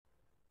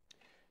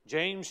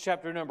James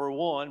chapter number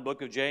 1,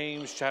 book of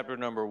James chapter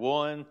number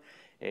 1,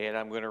 and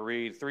I'm going to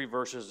read 3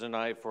 verses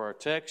tonight for our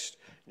text.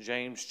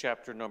 James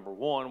chapter number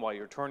 1. While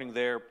you're turning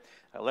there,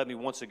 let me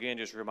once again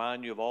just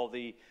remind you of all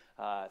the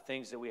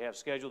things that we have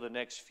scheduled the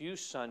next few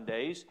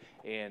Sundays,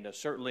 and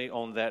certainly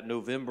on that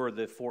November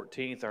the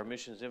 14th, our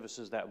missions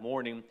emphasis that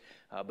morning,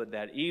 but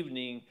that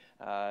evening,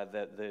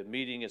 that the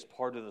meeting is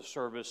part of the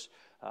service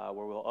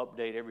where we'll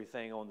update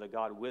everything on the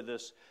God with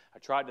us. I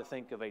tried to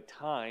think of a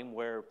time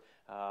where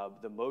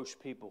the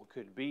most people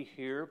could be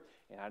here,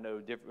 and I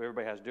know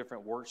everybody has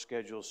different work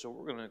schedules, so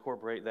we're going to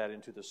incorporate that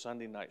into the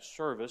Sunday night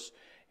service,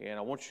 and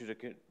I want you to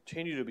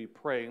continue to be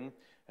praying.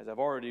 As I've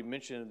already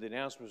mentioned in the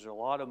announcements, there's a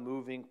lot of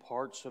moving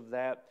parts of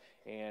that,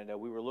 and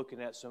we were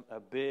looking at a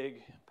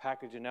big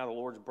package, and now the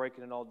Lord's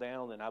breaking it all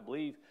down, and I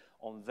believe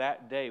on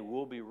that day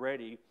we'll be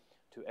ready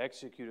to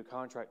execute a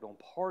contract on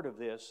part of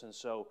this, and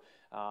so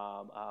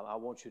I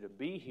want you to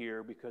be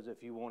here, because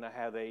if you want to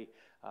have a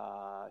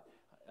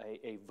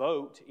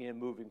vote in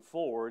moving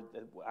forward,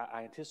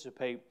 I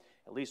anticipate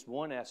at least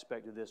one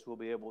aspect of this we'll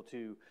be able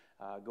to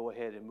go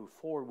ahead and move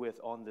forward with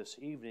on this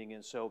evening.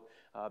 And so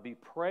be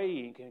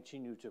praying,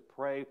 continue to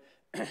pray.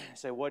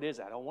 Say, what is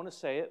it? I don't want to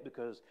say it,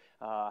 because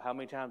how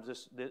many times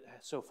this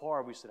so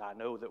far we said, I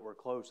know that we're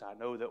close, I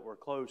know that we're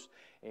close,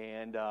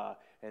 and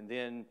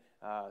then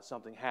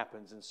something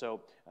happens. And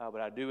so,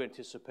 but I do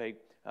anticipate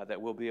that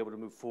we'll be able to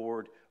move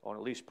forward on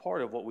at least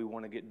part of what we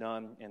want to get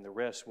done, and the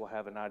rest we'll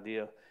have an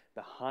idea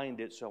behind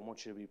it. So I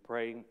want you to be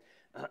praying,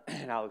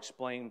 and I'll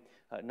explain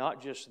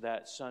not just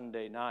that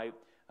Sunday night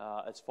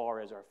as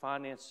far as our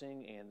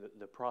financing and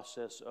the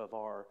process of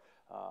our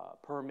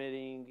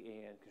permitting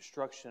and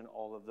construction,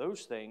 all of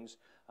those things,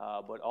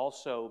 but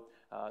also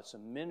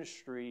some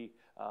ministry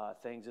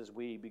things as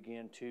we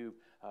begin to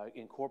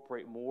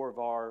incorporate more of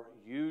our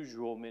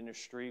usual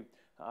ministry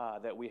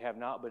that we have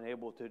not been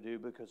able to do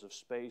because of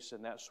space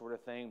and that sort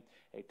of thing,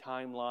 a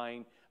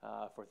timeline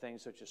for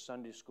things such as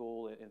Sunday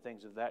school and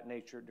things of that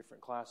nature,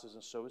 different classes.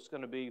 And so it's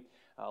going to be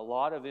a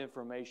lot of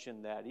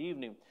information that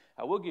evening.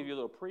 I will give you a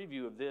little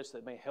preview of this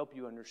that may help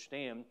you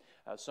understand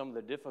some of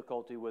the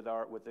difficulty with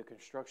the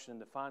construction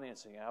and the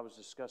financing. I was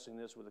discussing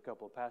this with a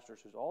couple of pastors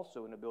who's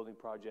also in a building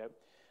project.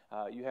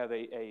 You have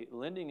a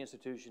lending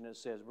institution that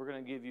says, we're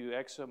going to give you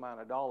X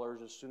amount of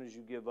dollars. As soon as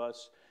you give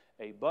us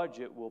a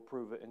budget, we'll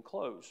prove it and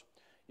close.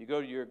 You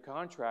go to your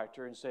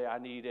contractor and say, I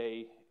need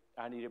a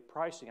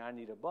pricing, I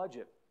need a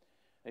budget.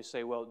 They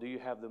say, well, do you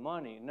have the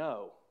money?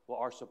 No. Well,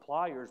 our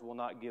suppliers will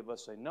not give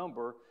us a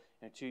number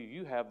until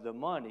you have the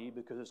money,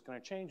 because it's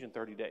going to change in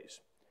 30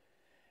 days.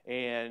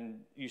 And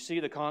you see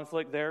the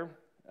conflict there?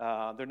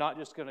 They're not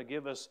just going to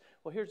give us,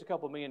 well, here's a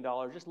couple $1 million,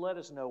 just let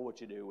us know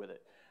what you do with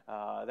it.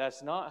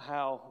 That's not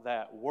how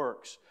that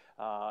works.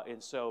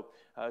 And so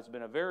it's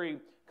been a very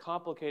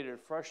complicated and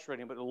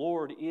frustrating, but the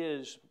Lord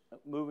is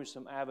moving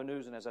some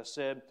avenues. And as I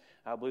said,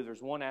 I believe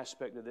there's one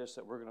aspect of this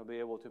that we're going to be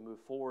able to move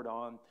forward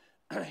on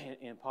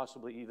and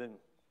possibly even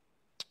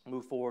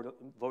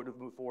vote to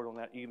move forward on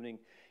that evening.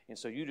 And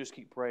so you just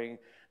keep praying.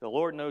 The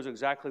Lord knows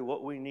exactly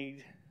what we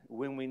need,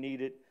 when we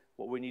need it,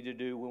 what we need to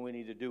do, when we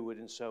need to do it.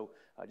 And so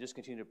just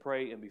continue to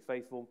pray and be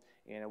faithful,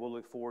 and we'll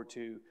look forward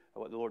to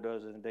what the Lord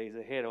does in the days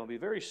ahead. I want to be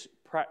very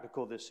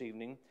practical this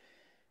evening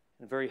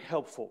and very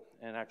helpful,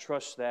 and I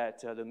trust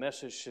that the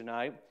message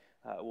tonight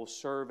will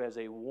serve as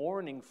a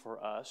warning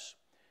for us,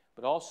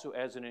 but also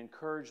as an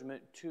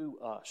encouragement to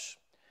us,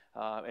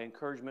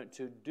 encouragement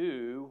to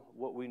do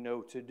what we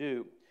know to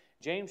do.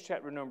 James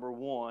chapter number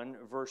 1,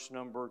 verse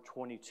number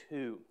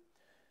 22.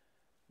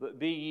 But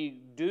be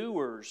ye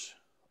doers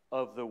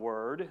of the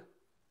word,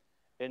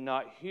 and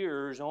not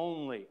hearers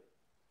only.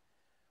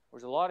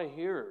 There's a lot of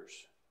hearers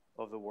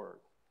of the word.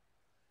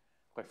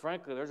 Quite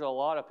frankly, there's a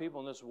lot of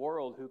people in this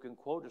world who can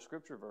quote a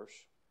scripture verse.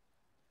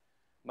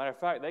 Matter of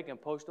fact, they can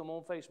post them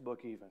on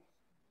Facebook even.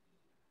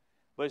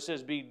 But it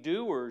says, be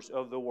doers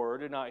of the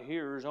word, and not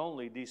hearers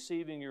only,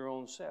 deceiving your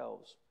own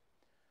selves.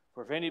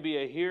 For if any be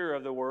a hearer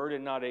of the word,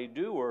 and not a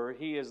doer,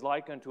 he is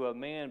like unto a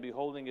man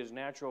beholding his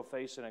natural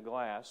face in a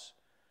glass.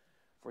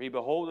 For he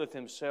beholdeth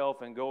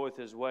himself, and goeth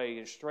his way,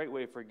 and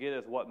straightway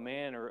forgetteth what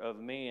manner of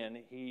man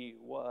he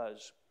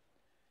was.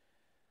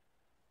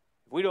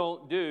 If we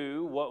don't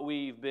do what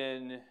we've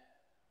been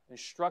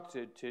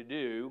instructed to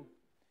do,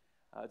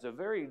 it's a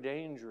very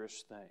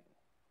dangerous thing.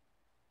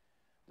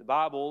 The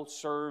Bible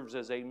serves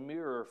as a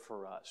mirror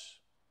for us.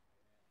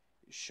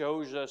 It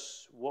shows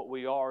us what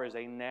we are as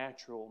a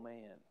natural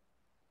man.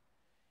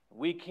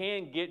 We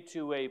can get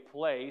to a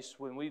place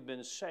when we've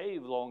been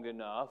saved long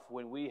enough,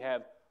 when we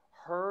have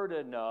heard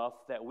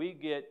enough, that we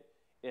get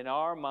in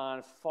our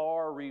mind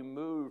far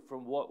removed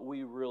from what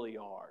we really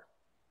are.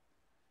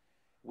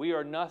 We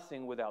are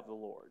nothing without the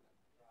Lord.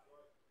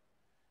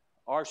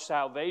 Our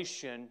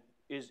salvation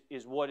is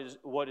what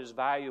is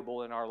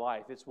valuable in our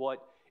life. It's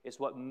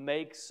what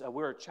makes,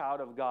 we're a child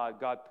of God.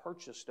 God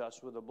purchased us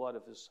with the blood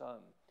of His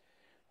Son.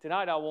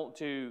 Tonight I want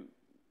to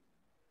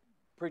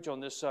preach on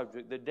this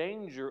subject, the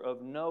danger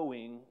of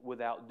knowing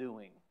without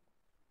doing.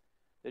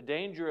 The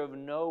danger of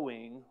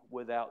knowing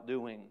without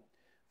doing.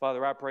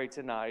 Father, I pray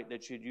tonight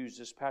that you'd use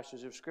this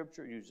passage of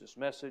Scripture, use this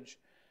message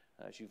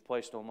that you've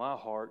placed on my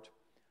heart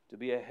to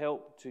be a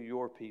help to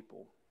your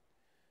people.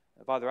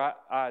 Father,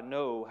 I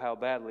know how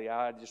badly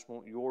I just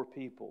want your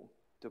people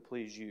to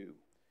please you.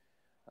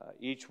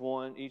 Each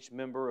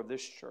member of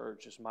this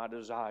church is my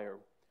desire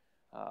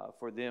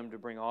for them to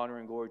bring honor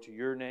and glory to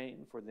your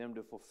name, for them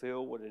to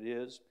fulfill what it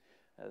is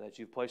that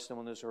you've placed them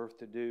on this earth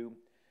to do.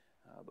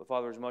 But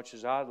Father, as much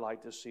as I'd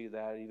like to see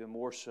that, even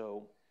more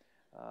so,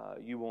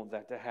 you want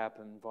that to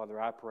happen.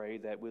 Father, I pray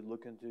that we'd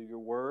look into your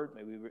word,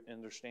 may we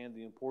understand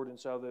the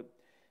importance of it,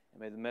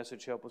 and may the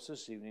message help us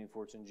this evening,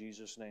 for it's in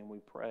Jesus' name we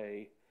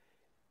pray.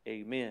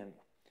 Amen.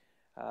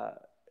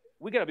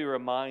 We got to be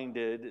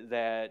reminded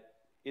that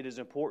it is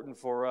important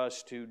for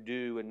us to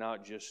do and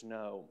not just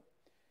know.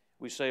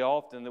 We say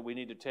often that we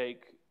need to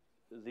take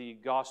the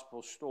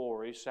gospel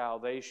story,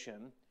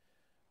 salvation,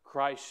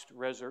 Christ's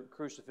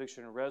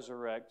crucifixion and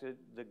resurrected,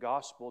 the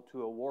gospel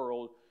to a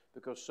world,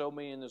 because so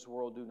many in this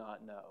world do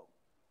not know.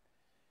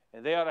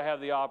 And they ought to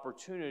have the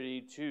opportunity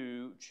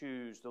to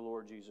choose the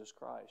Lord Jesus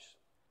Christ.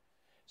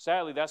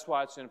 Sadly, that's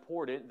why it's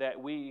important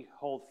that we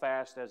hold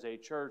fast as a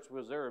church,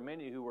 because there are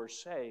many who are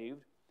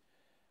saved,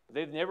 but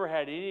they've never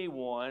had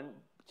anyone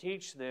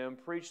teach them,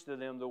 preach to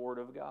them the Word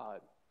of God.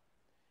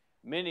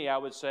 Many, I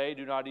would say,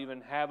 do not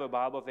even have a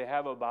Bible. If they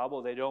have a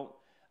Bible, they don't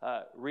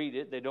read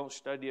it. They don't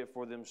study it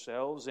for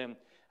themselves. And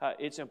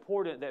it's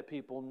important that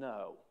people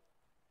know.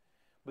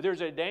 But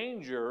there's a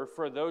danger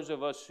for those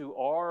of us who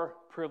are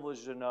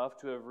privileged enough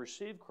to have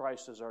received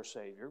Christ as our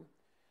Savior,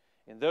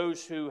 and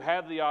those who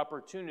have the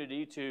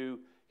opportunity to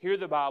hear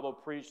the Bible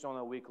preached on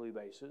a weekly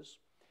basis.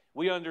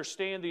 We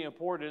understand the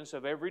importance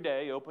of every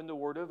day open the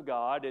Word of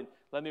God, and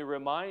let me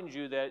remind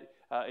you that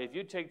if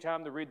you take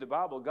time to read the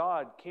Bible,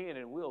 God can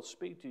and will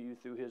speak to you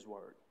through His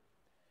Word.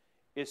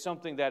 It's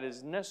something that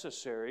is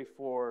necessary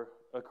for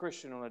a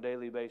Christian on a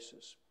daily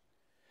basis.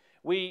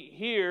 We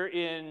hear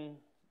in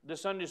the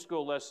Sunday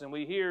school lesson,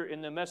 we hear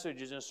in the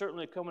messages, and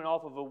certainly coming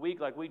off of a week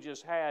like we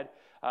just had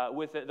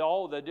with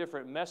all the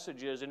different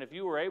messages, and if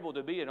you were able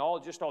to be in all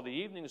the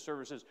evening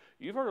services,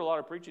 you've heard a lot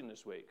of preaching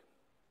this week.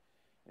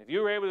 If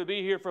you were able to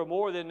be here for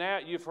more than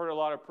that, you've heard a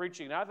lot of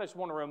preaching. And I just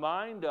want to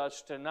remind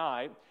us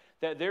tonight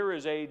that there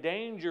is a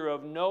danger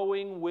of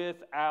knowing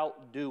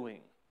without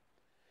doing.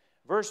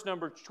 Verse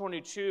number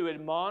 22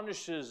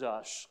 admonishes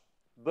us,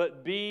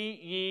 but be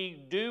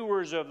ye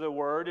doers of the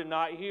word and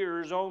not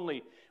hearers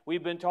only.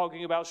 We've been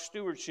talking about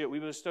stewardship.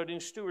 We've been studying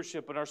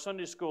stewardship in our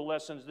Sunday school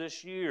lessons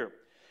this year.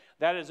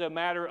 That is a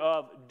matter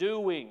of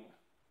doing,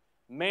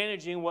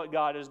 managing what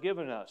God has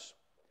given us.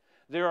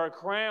 There are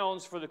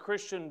crowns for the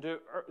Christian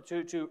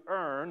to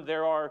earn.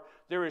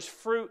 There is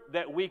fruit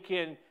that we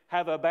can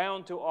have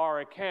abound to our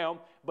account,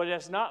 but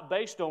it's not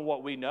based on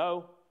what we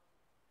know.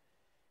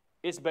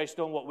 It's based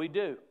on what we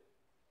do.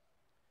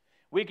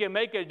 We can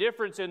make a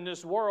difference in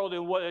this world,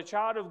 and what a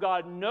child of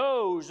God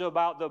knows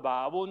about the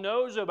Bible,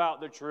 knows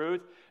about the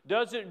truth,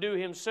 doesn't do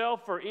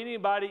himself or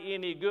anybody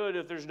any good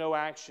if there's no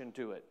action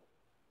to it.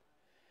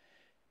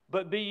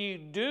 But be ye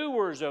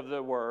doers of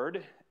the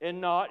word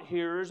and not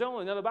hearers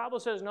only. Now the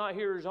Bible says not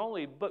hearers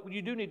only, but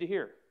you do need to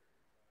hear.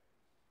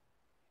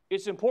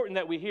 It's important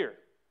that we hear.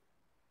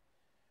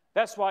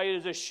 That's why it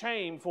is a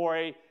shame for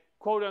a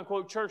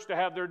quote-unquote church to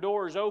have their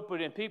doors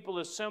open and people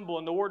assemble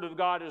and the Word of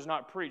God is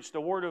not preached. The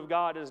Word of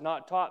God is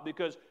not taught,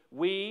 because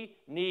we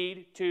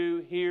need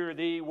to hear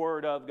the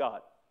Word of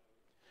God.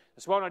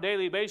 That's why on a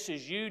daily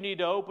basis you need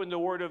to open the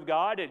Word of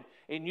God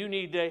and you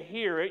need to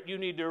hear it, you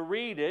need to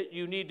read it,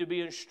 you need to be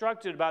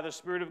instructed by the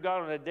Spirit of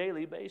God on a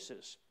daily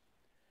basis.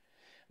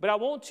 But I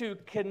want to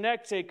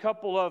connect a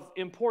couple of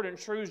important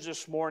truths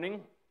this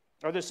morning,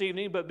 or this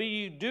evening. But be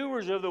ye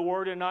doers of the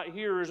Word and not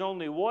hearers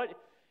only. What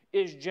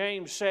is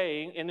James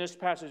saying in this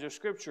passage of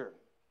Scripture?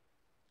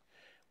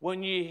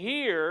 When you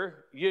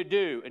hear, you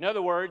do. In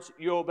other words,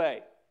 you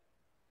obey.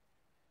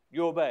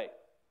 You obey.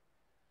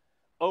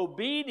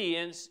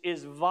 Obedience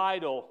is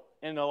vital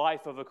in the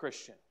life of a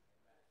Christian.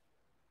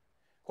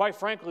 Quite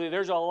frankly,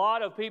 there's a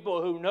lot of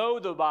people who know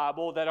the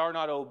Bible that are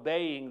not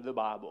obeying the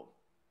Bible.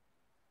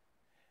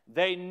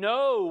 They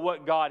know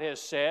what God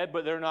has said,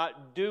 but they're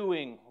not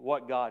doing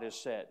what God has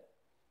said.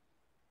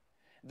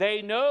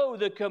 They know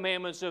the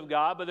commandments of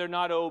God, but they're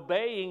not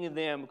obeying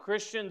them.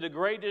 Christian,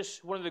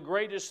 one of the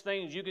greatest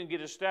things you can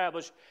get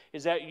established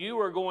is that you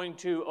are going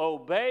to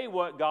obey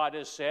what God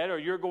has said, or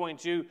you're going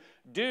to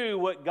do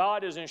what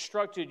God has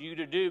instructed you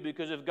to do.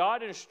 Because if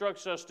God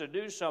instructs us to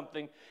do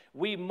something,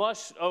 we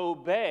must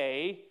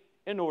obey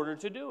in order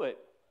to do it.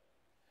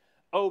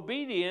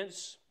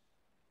 Obedience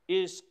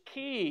is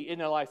key in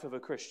the life of a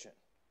Christian.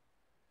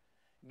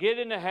 Get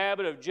in the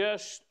habit of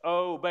just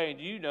obeying.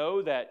 Do you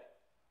know that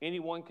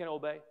anyone can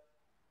obey?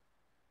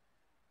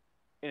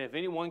 And if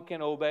anyone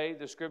can obey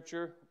the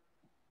Scripture,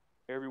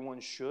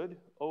 everyone should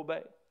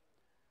obey.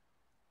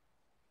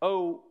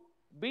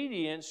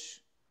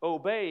 Obedience,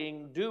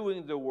 obeying,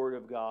 doing the Word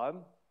of God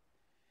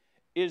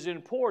is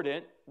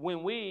important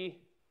when we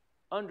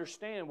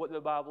understand what the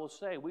Bible is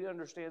saying. We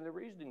understand the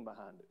reasoning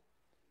behind it.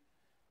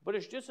 But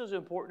it's just as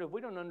important if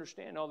we don't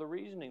understand all the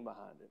reasoning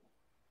behind it.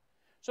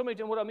 So many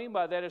times, what I mean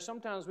by that is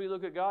sometimes we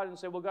look at God and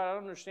say, well, God, I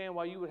don't understand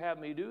why you would have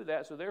me do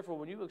that, so therefore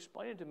when you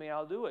explain it to me,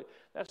 I'll do it.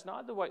 That's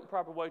not the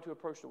proper way to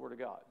approach the Word of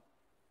God.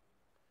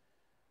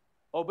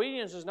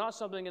 Obedience is not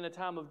something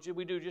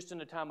we do just in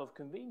the time of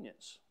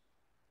convenience.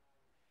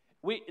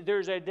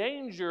 There's a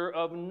danger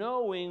of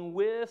knowing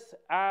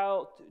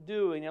without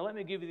doing. Now, let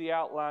me give you the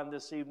outline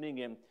this evening,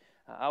 and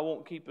I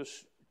won't keep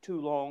us too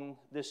long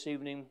this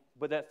evening,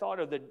 but that thought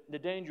of the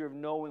danger of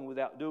knowing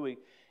without doing.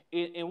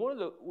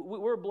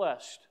 We're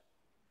blessed.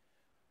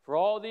 For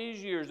all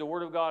these years, the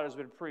Word of God has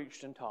been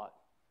preached and taught.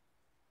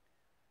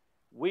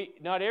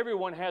 Not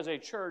everyone has a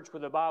church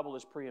where the Bible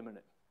is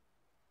preeminent.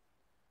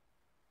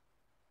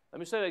 Let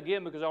me say that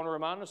again because I want to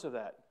remind us of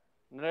that.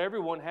 Not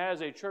everyone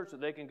has a church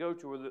that they can go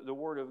to where the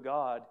Word of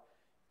God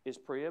is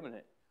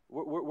preeminent.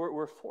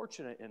 We're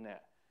fortunate in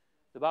that.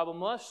 The Bible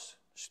must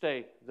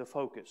stay the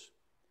focus.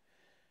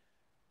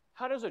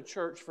 How does a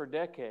church for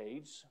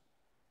decades,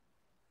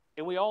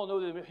 and we all know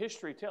that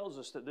history tells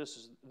us that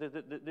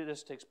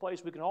this takes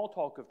place. We can all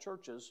talk of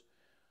churches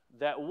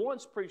that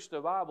once preached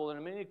the Bible, and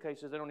in many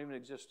cases they don't even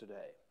exist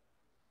today.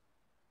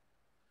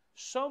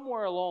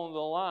 Somewhere along the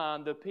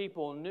line, the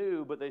people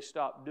knew, but they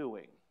stopped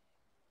doing.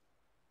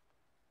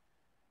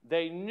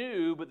 They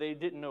knew, but they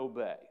didn't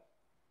obey.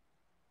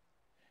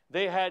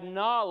 They had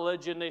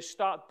knowledge, and they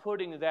stopped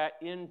putting that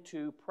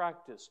into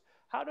practice.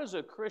 How does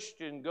a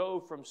Christian go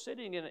from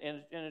sitting in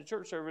a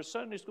church service,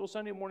 Sunday school,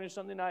 Sunday morning,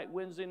 Sunday night,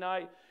 Wednesday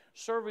night,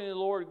 serving the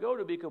Lord, go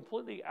to be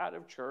completely out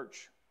of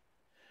church,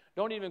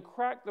 don't even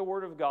crack the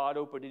Word of God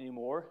open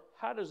anymore?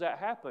 How does that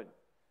happen?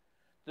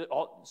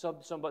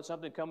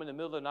 Something come in the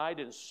middle of the night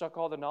and suck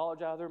all the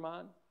knowledge out of their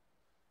mind?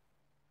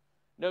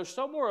 No,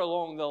 somewhere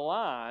along the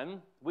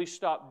line, we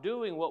stopped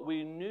doing what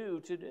we knew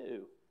to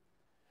do.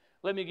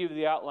 Let me give you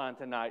the outline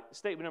tonight.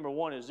 Statement number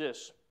one is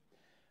this: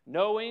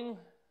 knowledge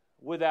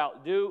without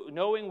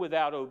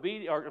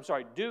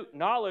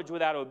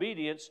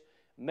obedience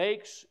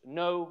makes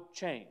no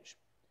change.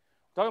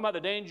 Talking about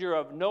the danger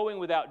of knowing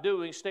without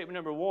doing, statement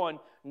number one,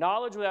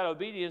 knowledge without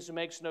obedience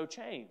makes no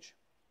change.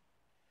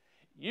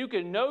 You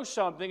can know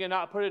something and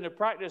not put it into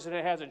practice and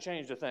it hasn't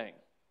changed a thing.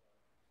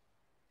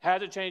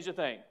 Hasn't changed a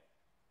thing.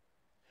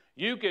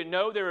 You can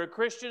know there are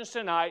Christians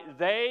tonight,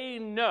 they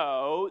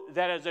know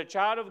that as a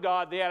child of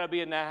God, they ought to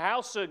be in the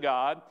house of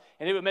God,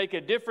 and it would make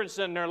a difference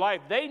in their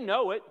life. They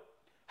know it.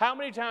 How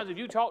many times have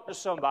you talked to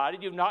somebody,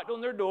 you've knocked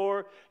on their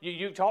door,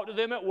 you've talked to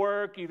them at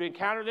work, you've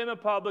encountered them in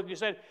public, you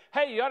said,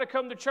 hey, you ought to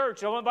come to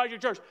church, I'll invite you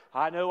to church.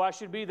 I know I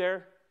should be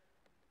there.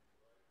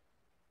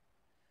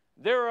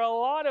 There are a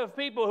lot of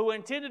people who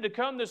intended to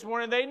come this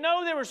morning. They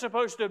know they were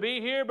supposed to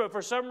be here, but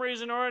for some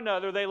reason or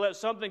another, they let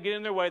something get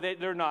in their way.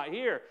 They're not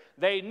here.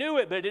 They knew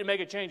it, but it didn't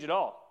make a change at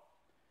all.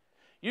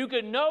 You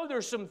can know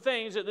there's some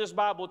things that this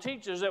Bible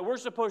teaches that we're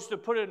supposed to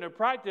put into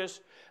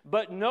practice,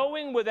 but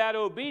knowing without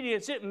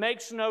obedience, it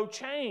makes no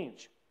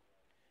change.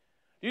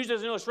 Used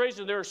as an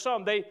illustration, there are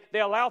some, they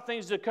allow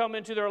things to come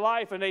into their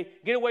life, and they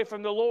get away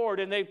from the Lord,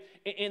 and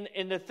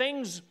the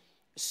things...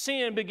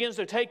 sin begins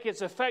to take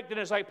its effect, and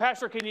it's like,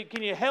 Pastor, can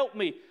you help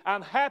me?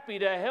 I'm happy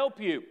to help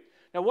you.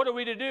 Now, what are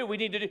we to do? We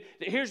need to do,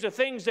 here's the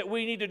things that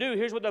we need to do.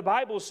 Here's what the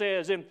Bible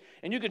says. And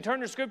you can turn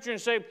to Scripture and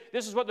say,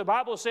 this is what the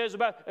Bible says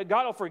about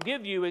God will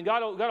forgive you, and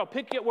God will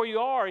pick you up where you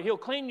are, and He'll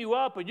clean you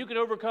up, and you can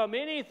overcome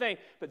anything.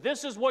 But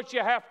this is what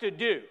you have to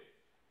do.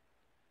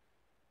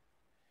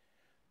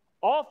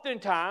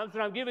 Oftentimes,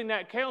 when I'm giving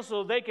that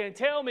counsel, they can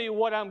tell me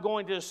what I'm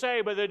going to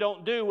say, but they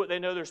don't do what they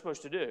know they're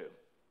supposed to do.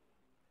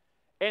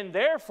 And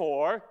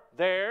therefore,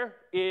 there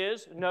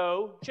is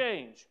no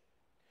change.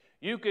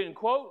 You can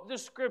quote the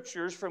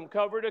Scriptures from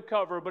cover to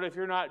cover, but if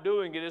you're not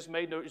doing it, it's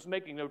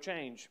making no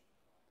change.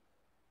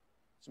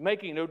 It's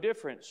making no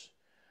difference.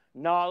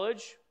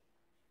 Knowledge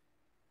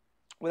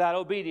without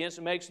obedience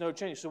makes no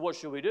change. So what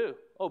should we do?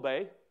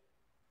 Obey.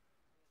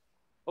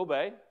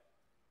 Obey.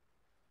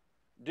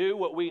 Do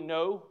what we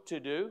know to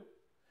do.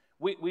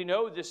 We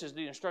know this is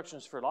the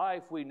instructions for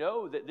life. We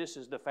know that this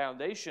is the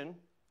foundation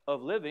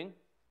of living.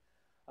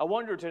 I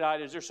wonder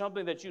tonight, is there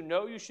something that you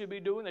know you should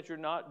be doing that you're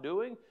not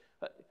doing?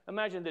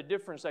 Imagine the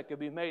difference that could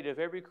be made if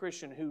every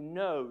Christian who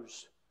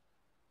knows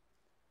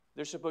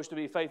they're supposed to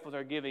be faithful in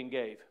their giving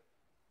gave.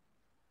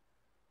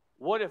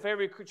 What if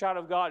every child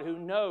of God who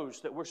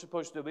knows that we're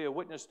supposed to be a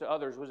witness to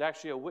others was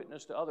actually a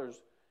witness to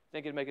others?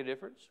 Think it'd make a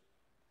difference?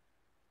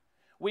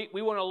 We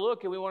want to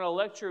look and we want to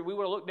lecture, we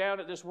want to look down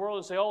at this world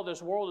and say, oh,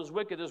 this world is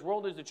wicked, this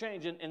world needs to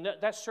change, and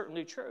that's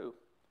certainly true.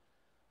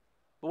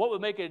 But what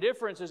would make a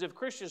difference is if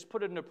Christians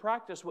put into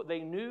practice what they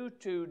knew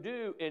to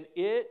do, and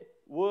it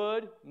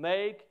would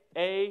make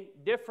a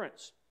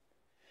difference.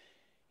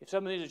 If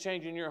something needs to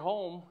change in your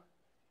home,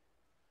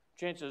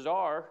 chances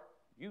are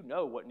you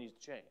know what needs to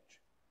change.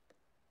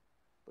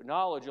 But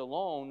knowledge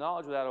alone,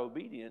 knowledge without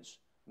obedience,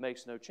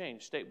 makes no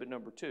change. Statement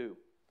number 2.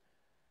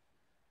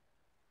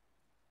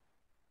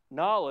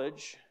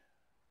 Knowledge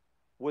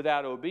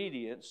without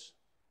obedience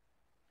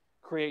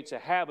creates a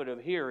habit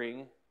of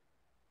hearing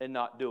and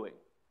not doing.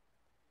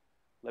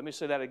 Let me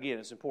say that again,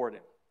 it's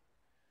important.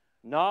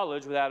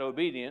 Knowledge without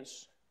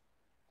obedience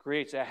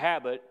creates a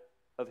habit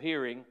of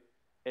hearing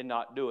and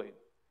not doing.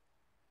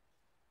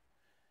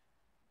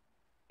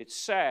 It's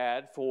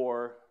sad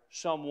for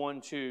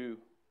someone to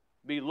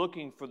be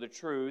looking for the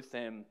truth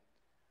and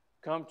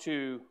come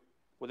to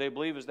what they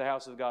believe is the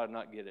house of God and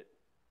not get it.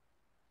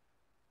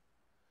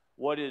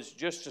 What is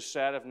just as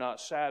sad, if not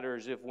sadder,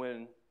 is if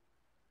when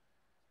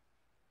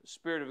the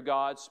Spirit of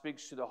God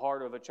speaks to the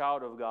heart of a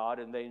child of God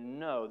and they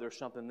know there's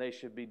something they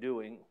should be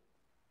doing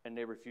and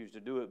they refuse to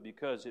do it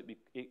because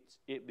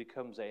it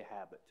becomes a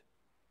habit.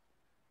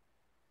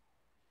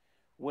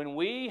 When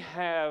we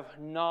have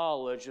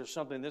knowledge of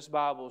something this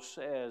Bible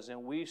says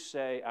and we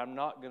say, I'm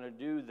not going to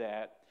do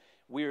that,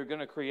 we are going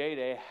to create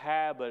a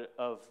habit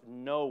of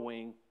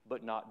knowing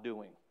but not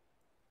doing.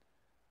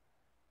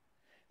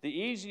 The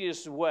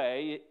easiest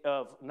way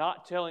of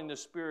not telling the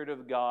Spirit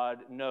of God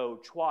no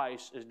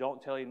twice is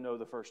don't tell Him no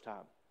the first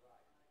time.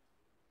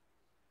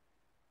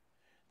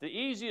 The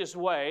easiest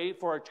way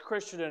for a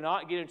Christian to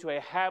not get into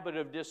a habit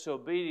of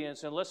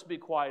disobedience, and let's be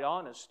quite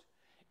honest,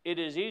 it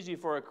is easy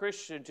for a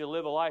Christian to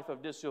live a life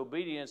of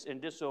disobedience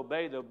and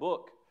disobey the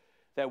book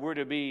that we're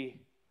to be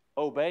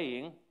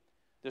obeying,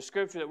 the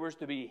Scripture that we're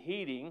to be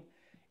heeding.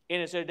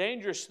 And it's a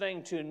dangerous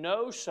thing to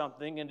know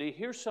something and to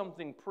hear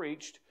something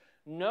preached,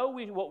 know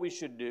what we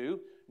should do,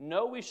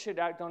 know we should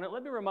act on it.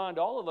 Let me remind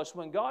all of us,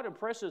 when God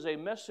impresses a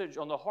message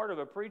on the heart of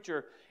a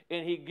preacher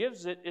and He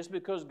gives it, it's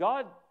because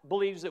God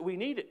believes that we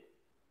need it.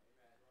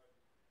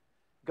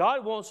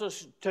 God wants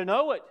us to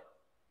know it.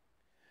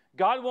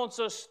 God wants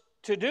us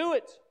to do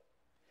it.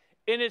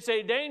 And it's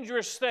a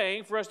dangerous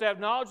thing for us to have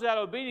knowledge without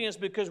obedience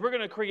because we're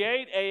going to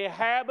create a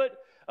habit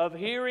of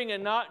hearing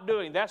and not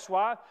doing. That's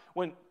why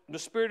when the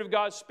Spirit of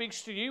God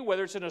speaks to you,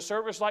 whether it's in a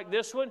service like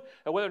this one,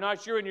 or whether or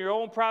not you're in your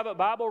own private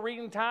Bible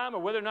reading time,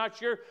 or whether or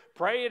not you're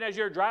praying as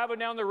you're driving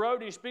down the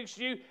road, He speaks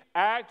to you,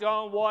 act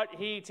on what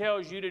He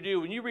tells you to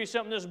do. When you read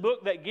something in this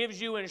book that gives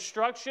you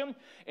instruction,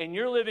 and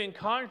you're living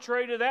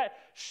contrary to that,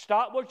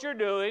 stop what you're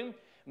doing,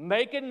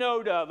 make a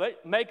note of it,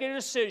 make a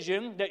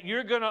decision that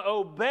you're going to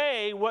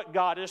obey what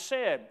God has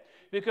said.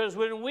 Because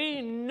when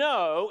we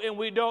know and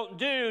we don't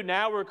do,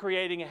 now we're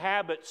creating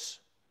habits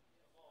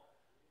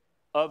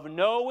of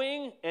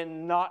knowing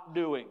and not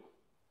doing.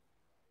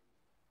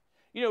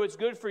 You know, it's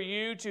good for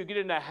you to get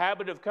in the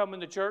habit of coming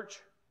to church.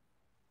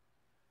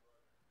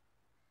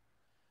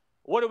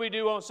 What do we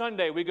do on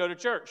Sunday? We go to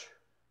church.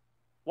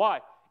 Why?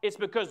 It's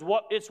because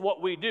it's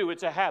what we do.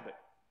 It's a habit.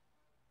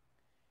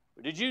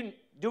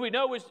 Do we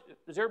know,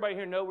 does everybody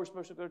here know we're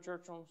supposed to go to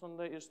church on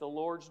Sunday? It's the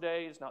Lord's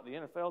Day. It's not the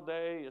NFL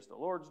day. It's the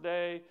Lord's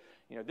Day.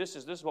 You know, this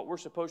is what we're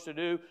supposed to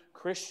do.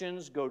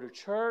 Christians go to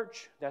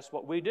church. That's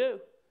what we do.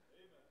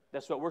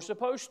 That's what we're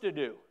supposed to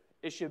do.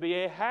 It should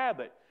be a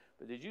habit.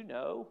 But did you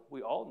know,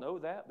 we all know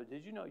that, but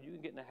did you know you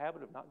can get in the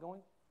habit of not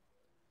going?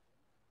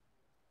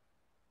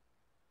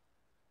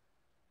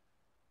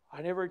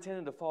 I never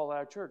intended to fall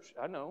out of church.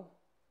 I know.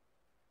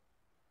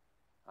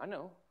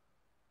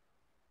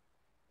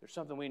 There's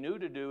something we knew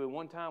to do, and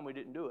one time we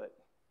didn't do it.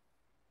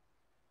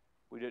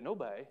 We didn't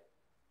obey.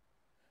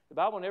 The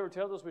Bible never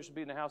tells us we should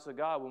be in the house of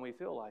God when we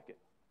feel like it.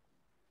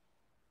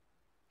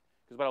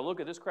 Because when I look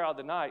at this crowd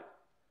tonight,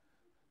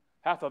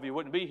 half of you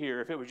wouldn't be here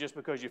if it was just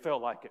because you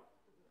felt like it.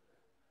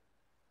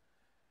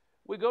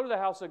 We go to the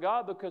house of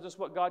God because it's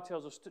what God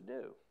tells us to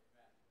do.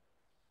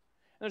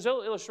 And there's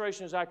other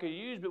illustrations I could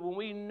use, but when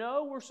we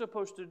know we're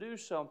supposed to do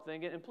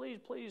something, and please,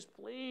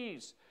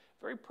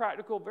 very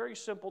practical, very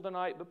simple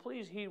tonight, but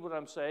please heed what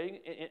I'm saying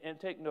and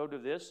take note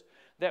of this,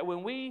 that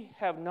when we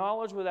have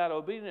knowledge without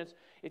obedience,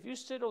 if you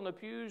sit on the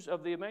pews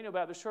of the Emmanuel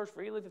Baptist Church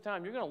for any length of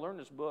time, you're going to learn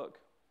this book.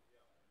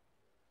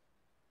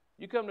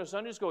 You come to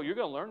Sunday school, you're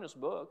going to learn this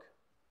book.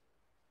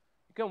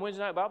 You come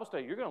Wednesday night Bible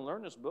study, you're going to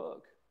learn this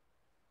book.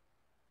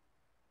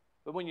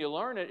 But when you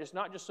learn it, it's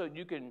not just so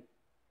you can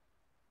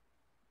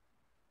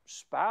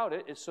spout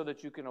it, it's so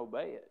that you can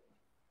obey it,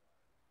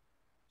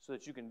 so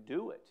that you can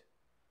do it.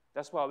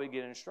 That's why we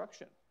get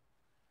instruction.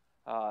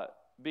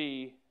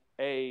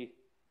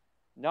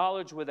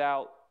 Knowledge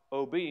without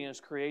obedience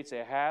creates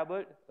a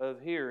habit of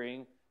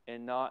hearing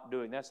and not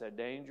doing. That's a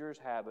dangerous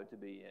habit to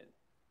be in.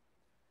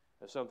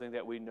 That's something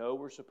that we know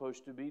we're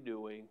supposed to be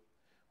doing.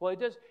 Well, it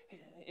does,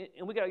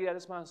 and we got to get out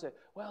of this mindset.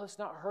 Well, it's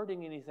not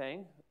hurting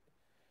anything.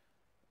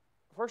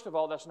 First of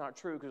all, that's not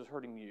true because it's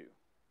hurting you.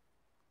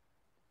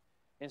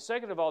 And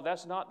second of all,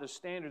 that's not the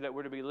standard that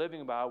we're to be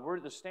living by.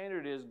 The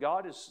standard is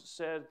God has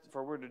said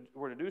for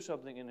we're to do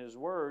something in His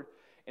Word,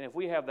 and if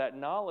we have that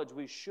knowledge,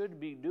 we should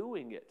be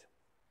doing it.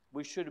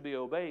 We should be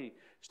obeying.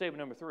 Statement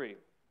number 3.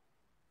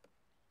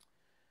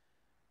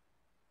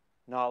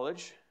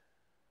 Knowledge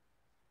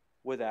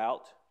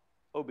without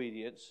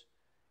obedience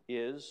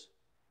is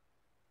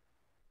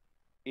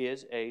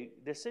a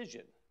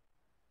decision.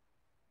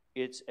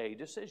 It's a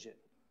decision.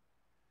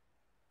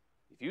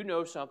 If you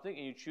know something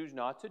and you choose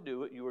not to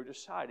do it, you are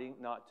deciding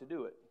not to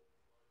do it.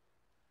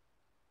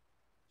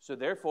 So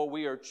therefore,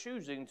 we are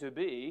choosing to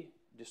be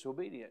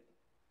disobedient.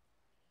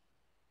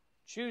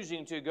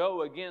 Choosing to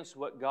go against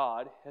what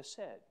God has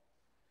said.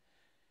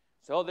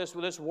 So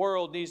this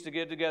world needs to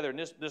get together, and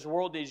this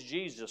world needs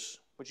Jesus.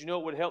 But you know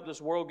what would help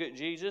this world get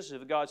Jesus?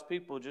 If God's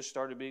people just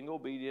started being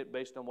obedient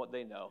based on what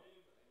they know.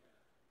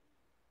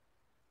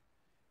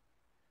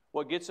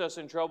 What gets us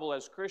in trouble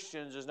as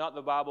Christians is not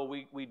the Bible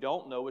we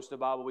don't know, it's the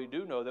Bible we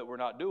do know that we're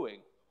not doing.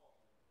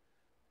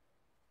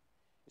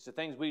 It's the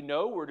things we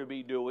know we're to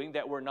be doing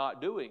that we're not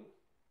doing.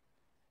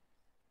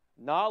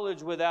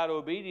 Knowledge without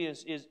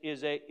obedience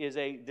is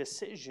a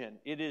decision.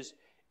 It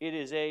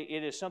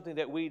is something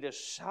that we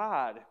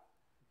decide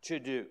to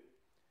do.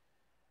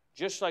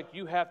 Just like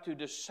you have to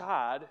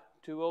decide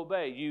to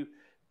obey.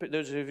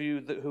 Those of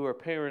you who are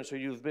parents or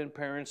you've been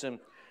parents, and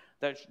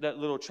that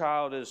little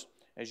child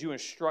as you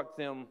instruct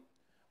them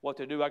what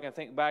to do. I can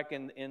think back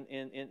in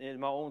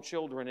my own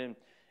children,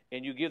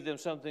 and you give them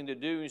something to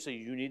do, and you say,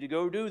 you need to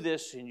go do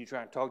this, and you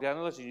try and talk down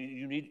the list.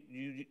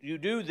 You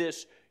do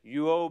this,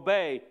 you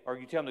obey, or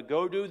you tell them to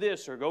go do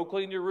this, or go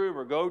clean your room,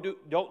 or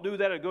don't do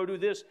that, or go do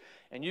this,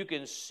 and you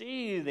can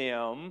see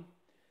them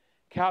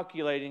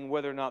calculating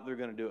whether or not they're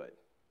going to do it.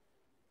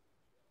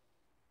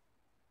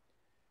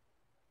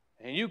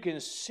 And you can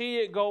see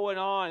it going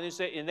on,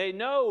 and they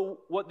know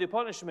what the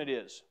punishment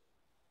is.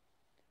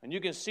 And you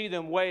can see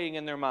them weighing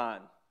in their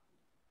mind.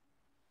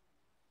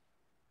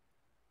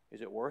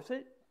 Is it worth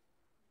it?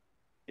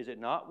 Is it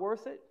not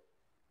worth it?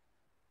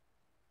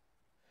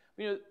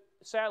 You know,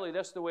 sadly,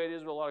 that's the way it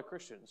is with a lot of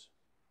Christians.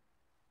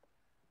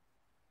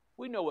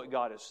 We know what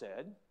God has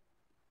said.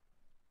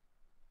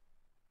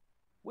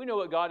 We know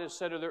what God has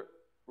said are the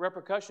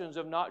repercussions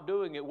of not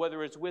doing it,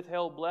 whether it's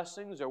withheld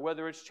blessings or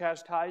whether it's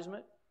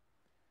chastisement.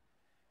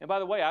 And by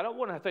the way, I don't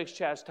want to face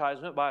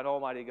chastisement by an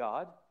almighty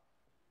God.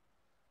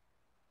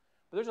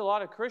 But there's a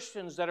lot of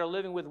Christians that are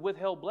living with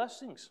withheld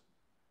blessings.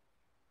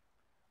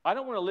 I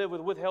don't want to live with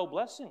withheld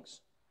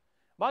blessings.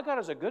 My God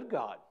is a good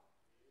God.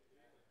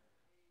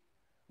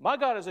 My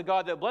God is a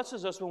God that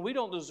blesses us when we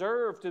don't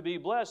deserve to be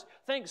blessed.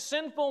 Think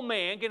sinful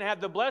man can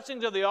have the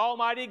blessings of the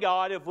almighty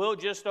God if we'll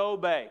just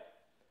obey.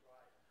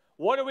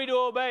 What are we to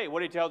obey?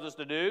 What He tells us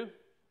to do.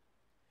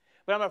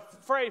 But I'm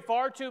afraid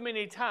far too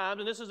many times,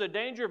 and this is a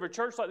danger of a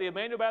church like the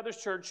Emmanuel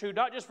Baptist Church, who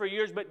not just for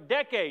years but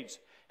decades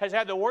has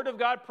had the Word of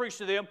God preached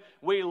to them.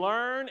 We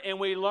learn and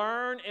we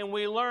learn and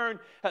we learn.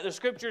 The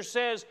Scripture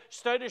says,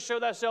 study to show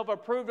thyself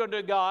approved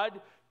unto God,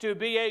 to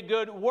be a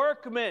good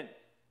workman.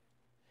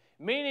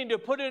 Meaning to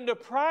put into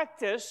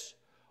practice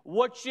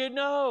what you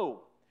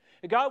know.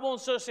 God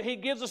wants us, He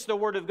gives us the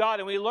Word of God,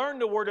 and we learn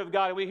the Word of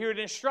God, and we hear it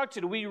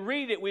instructed, we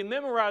read it, we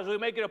memorize it, we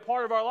make it a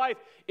part of our life.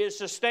 It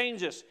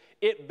sustains us.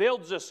 It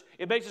builds us.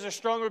 It makes us a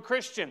stronger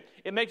Christian.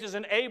 It makes us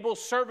an able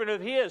servant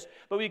of His.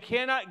 But we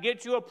cannot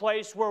get to a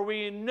place where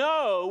we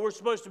know we're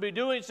supposed to be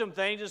doing some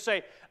things and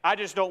say, I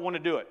just don't want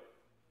to do it.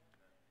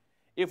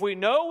 If we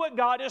know what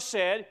God has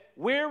said,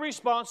 we're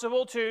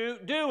responsible to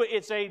do it.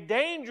 It's a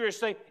dangerous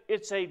thing.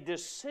 It's a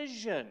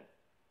decision.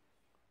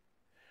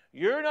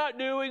 You're not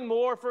doing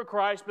more for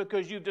Christ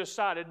because you've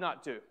decided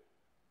not to.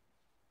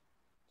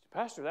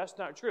 Pastor, that's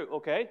not true.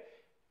 Okay.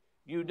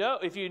 You know,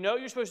 if you know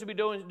you're supposed to be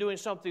doing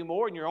something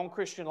more in your own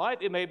Christian life,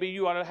 it may be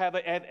you ought to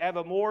have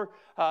a more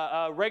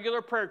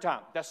regular prayer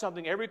time. That's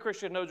something every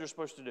Christian knows they're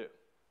supposed to do.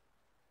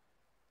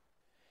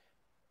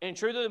 And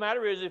truth of the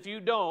matter is, if you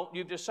don't,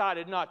 you've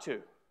decided not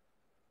to.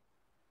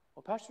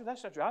 Well, Pastor,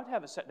 that's not true. I'd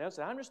have it set down and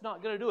say, I'm just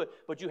not going to do it.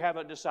 But you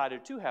haven't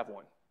decided to have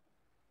one.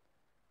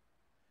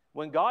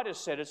 When God has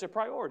said it's a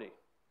priority.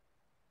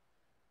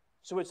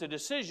 So it's a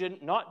decision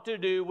not to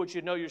do what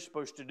you know you're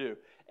supposed to do.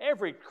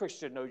 Every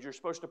Christian knows you're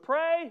supposed to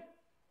pray.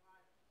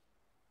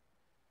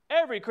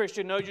 Every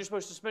Christian knows you're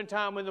supposed to spend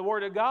time in the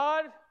Word of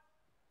God.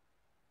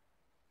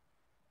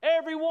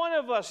 Every one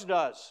of us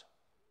does.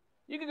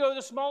 You can go to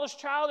the smallest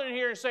child in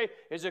here and say,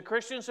 is a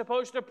Christian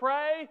supposed to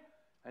pray?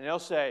 And they'll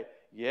say,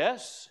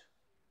 yes.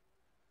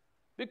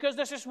 Because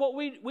that's just what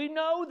we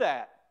know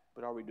that.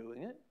 But are we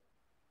doing it?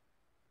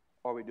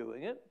 Are we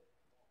doing it?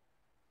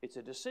 It's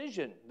a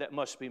decision that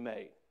must be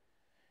made.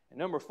 And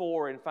number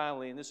 4, and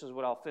finally, and this is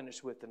what I'll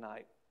finish with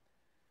tonight.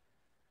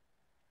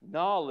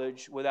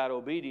 Knowledge without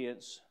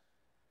obedience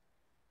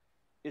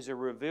is a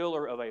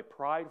revealer of a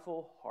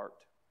prideful heart.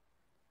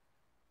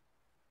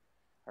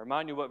 I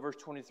remind you what verse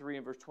 23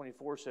 and verse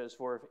 24 says,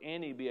 for if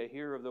any be a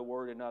hearer of the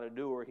word and not a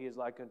doer, he is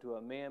like unto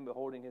a man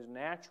beholding his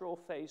natural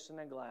face in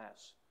a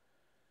glass.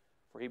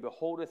 For he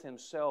beholdeth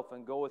himself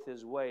and goeth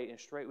his way, and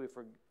straightway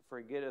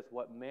forgetteth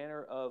what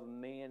manner of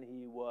man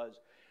he was.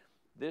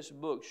 This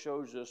book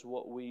shows us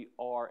what we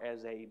are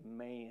as a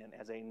man,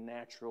 as a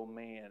natural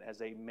man,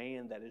 as a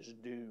man that is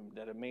doomed,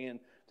 that a man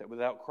that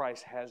without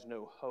Christ has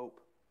no hope.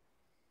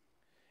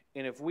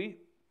 And if we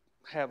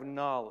have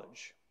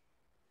knowledge,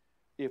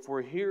 if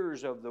we're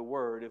hearers of the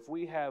word, if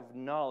we have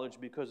knowledge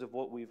because of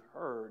what we've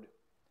heard,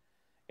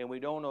 and we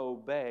don't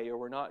obey or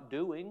we're not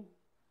doing,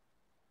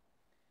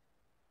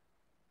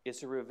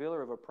 it's a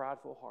revealer of a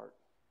prideful heart.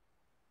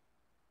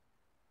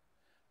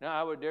 Now,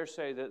 I would dare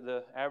say that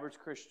the average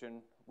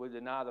Christian would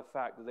deny the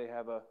fact that they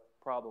have a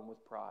problem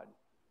with pride.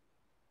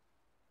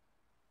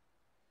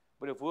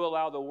 But if we'll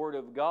allow the Word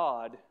of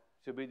God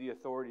to be the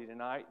authority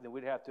tonight, then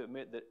we'd have to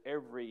admit that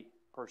every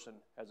person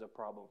has a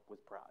problem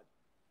with pride.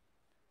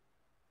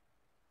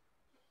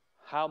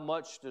 How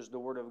much does the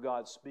Word of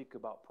God speak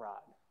about pride?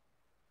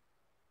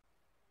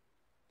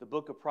 The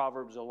book of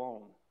Proverbs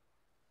alone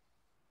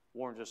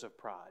warns us of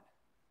pride.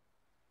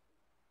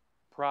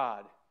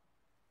 Pride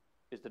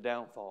is the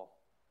downfall.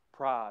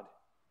 Pride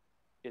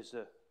is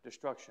the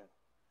destruction.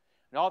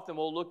 And often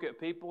we'll look at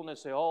people and they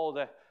say,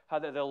 oh, how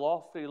the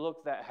lofty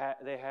look that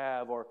they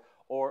have, or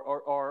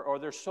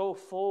they're so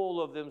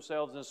full of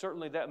themselves, and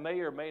certainly that may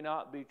or may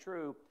not be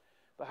true.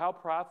 But how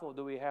prideful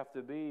do we have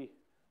to be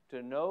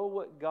to know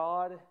what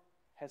God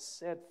has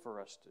said for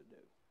us to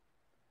do?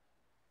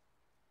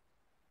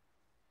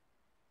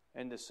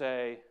 And to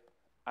say,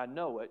 I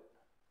know it,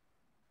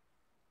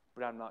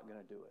 but I'm not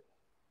going to do it.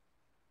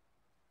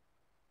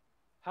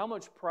 How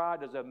much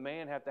pride does a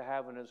man have to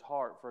have in his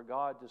heart for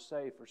God to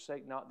say,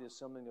 forsake not the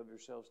assembling of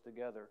yourselves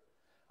together?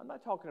 I'm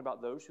not talking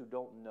about those who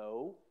don't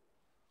know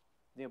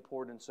the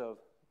importance of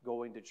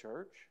going to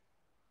church.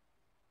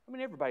 I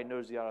mean, everybody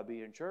knows they ought to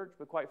be in church,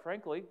 but quite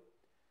frankly,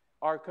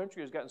 our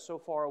country has gotten so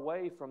far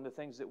away from the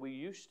things that we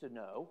used to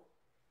know.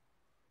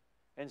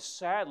 And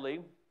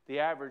sadly, the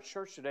average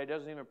church today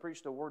doesn't even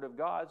preach the Word of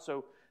God.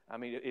 So, I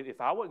mean,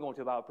 if I wasn't going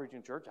to a Bible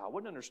preaching church, I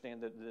wouldn't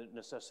understand the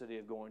necessity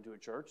of going to a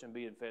church and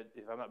being fed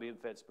if I'm not being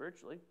fed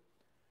spiritually.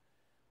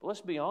 But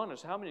let's be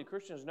honest, how many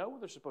Christians know where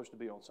they're supposed to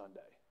be on Sunday?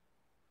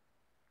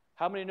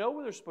 How many know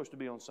where they're supposed to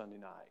be on Sunday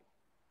night?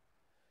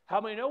 How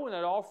many know when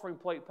that offering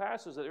plate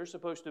passes that they're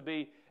supposed to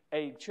be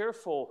a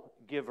cheerful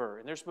giver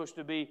and they're supposed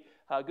to be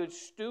a good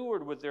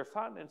steward with their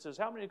finances?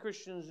 How many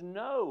Christians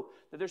know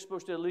that they're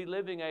supposed to be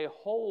living a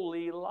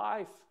holy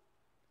life?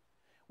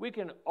 We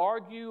can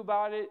argue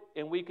about it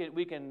and we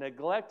can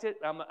neglect it.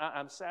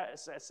 I'm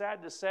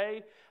sad to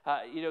say,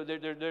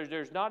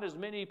 there's not as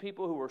many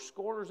people who are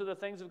scorners of the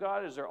things of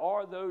God as there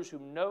are those who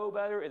know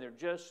better and they're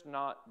just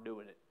not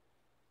doing it.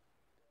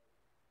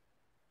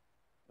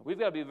 We've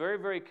got to be very,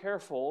 very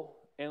careful,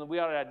 and we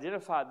ought to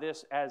identify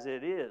this as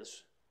it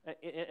is.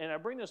 And I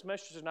bring this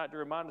message tonight to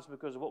remind us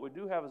because of what we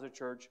do have as a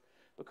church.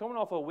 But coming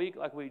off a week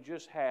like we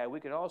just had, we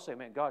can all say,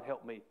 man, God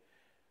help me.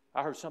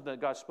 I heard something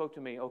that God spoke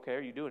to me. Okay,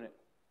 are you doing it?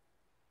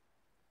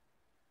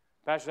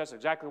 Pastor, that's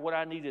exactly what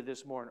I needed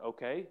this morning.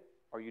 Okay,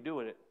 are you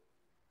doing it?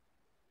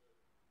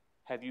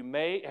 Have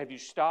you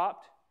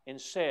stopped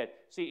and said,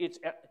 see,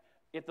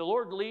 if the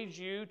Lord leads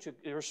you to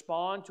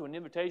respond to an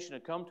invitation to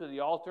come to the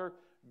altar,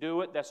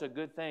 do it. That's a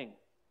good thing.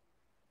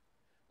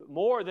 But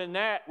more than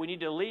that, we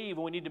need to leave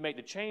and we need to make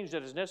the change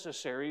that is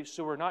necessary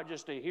so we're not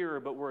just a hearer,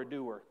 but we're a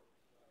doer.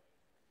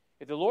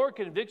 If the Lord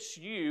convicts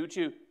you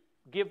to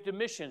give to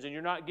missions and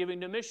you're not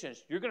giving to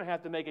missions, you're going to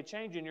have to make a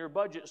change in your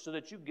budget so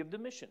that you give to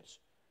missions.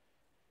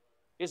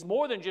 It's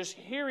more than just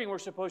hearing we're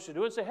supposed to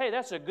do it and say, hey,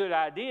 that's a good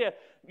idea.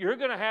 You're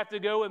going to have to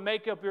go and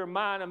make up your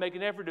mind and make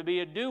an effort to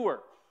be a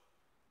doer.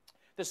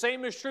 The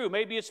same is true.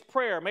 Maybe it's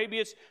prayer. Maybe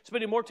it's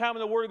spending more time in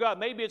the Word of God.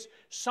 Maybe it's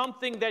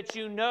something that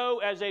you know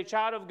as a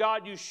child of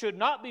God you should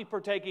not be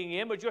partaking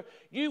in. But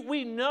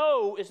we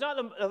know, it's not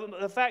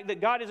the fact that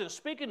God isn't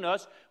speaking to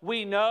us.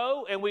 We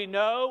know and we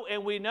know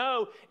and we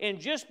know. And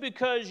just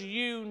because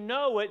you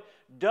know it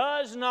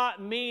does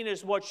not mean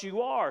it's what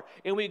you are.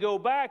 And we go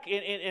back,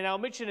 and I'll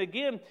mention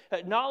again,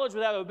 knowledge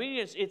without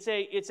obedience, it's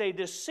a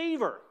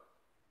deceiver.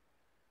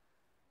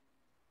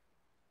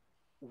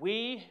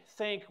 We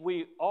think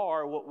we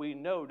are what we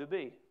know to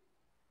be.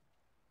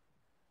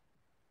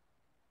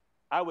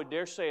 I would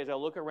dare say, as I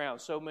look around,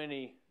 so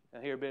many,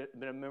 and here I've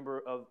been a member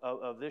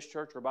of this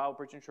church or Bible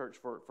preaching church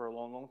for a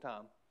long, long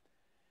time.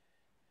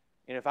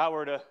 And if I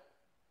were to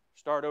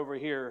start over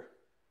here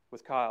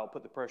with Kyle,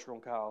 put the pressure on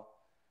Kyle,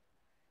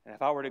 and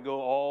if I were to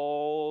go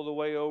all the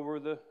way over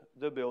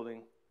the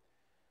building,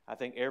 I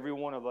think every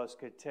one of us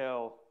could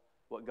tell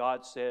what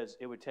God says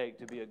it would take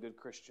to be a good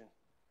Christian.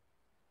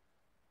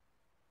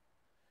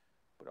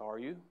 But are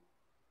you?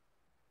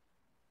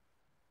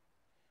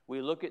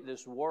 We look at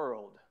this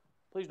world.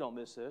 Please don't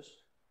miss this.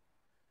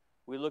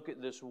 We look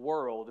at this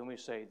world and we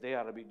say,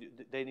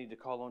 they need to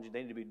call on you.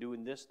 They need to be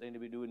doing this. They need to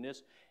be doing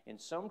this. And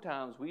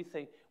sometimes we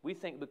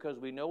think because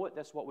we know it,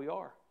 that's what we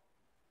are.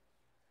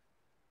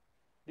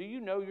 Do you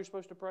know you're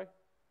supposed to pray?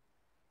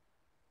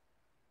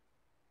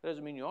 That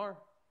doesn't mean you are.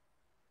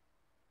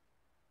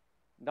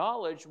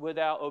 Knowledge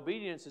without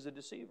obedience is a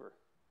deceiver.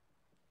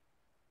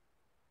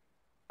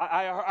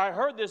 I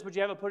heard this, but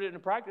you haven't put it into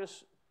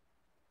practice.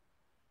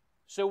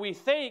 So we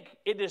think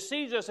it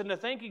deceives us into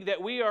thinking that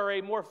we are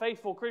a more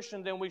faithful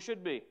Christian than we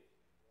should be. Is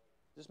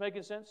this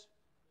making sense?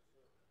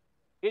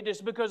 It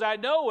just because I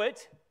know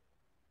it,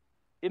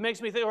 it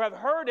makes me think, or I've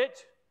heard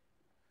it,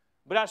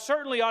 but I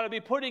certainly ought to be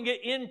putting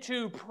it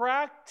into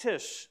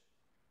practice.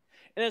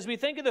 And as we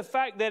think of the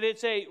fact that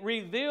it's a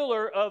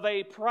revealer of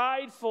a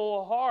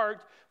prideful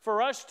heart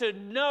for us to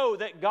know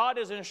that God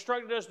has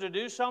instructed us to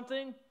do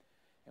something,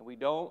 and we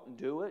don't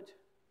do it,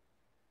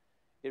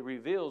 it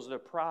reveals the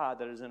pride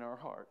that is in our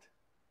heart.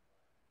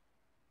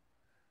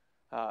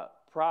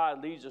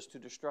 Pride leads us to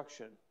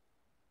destruction.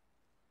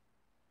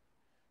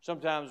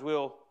 Sometimes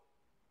we'll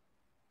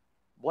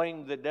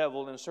blame the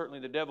devil, and certainly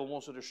the devil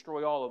wants to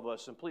destroy all of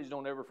us, and please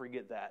don't ever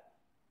forget that.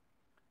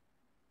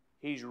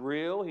 He's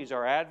real. He's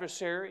our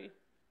adversary.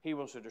 He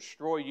wants to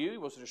destroy you. He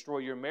wants to destroy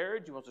your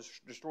marriage. He wants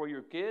to destroy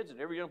your kids, and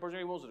every young person,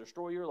 he wants to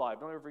destroy your life.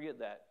 Don't ever forget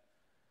that.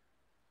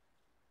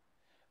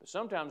 But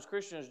sometimes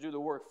Christians do the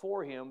work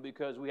for him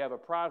because we have a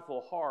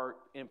prideful heart,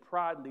 and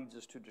pride leads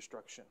us to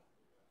destruction.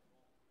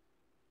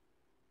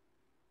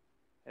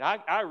 And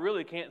I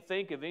really can't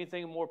think of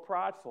anything more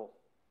prideful.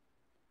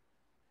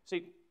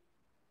 See,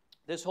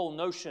 this whole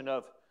notion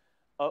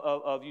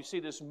of you see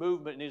this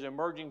movement in these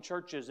emerging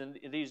churches and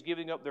these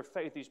giving up their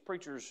faith, these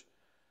preachers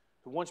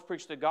who once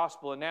preached the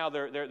gospel and now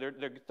they're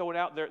throwing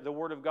out the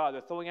Word of God.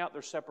 They're throwing out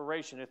their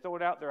separation. They're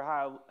throwing out their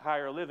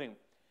higher living.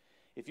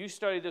 If you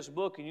study this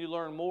book and you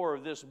learn more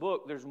of this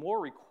book, there's more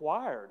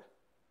required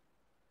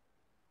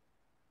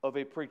of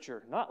a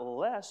preacher, not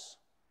less.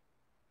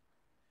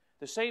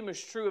 The same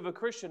is true of a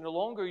Christian. The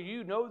longer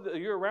you know that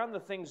you're around the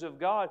things of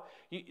God,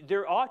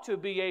 there ought to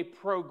be a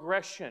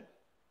progression.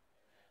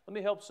 Let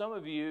me help some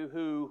of you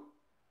who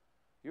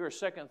you're a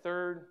second,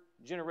 third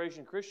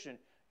generation Christian.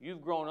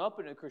 You've grown up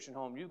in a Christian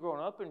home. You've grown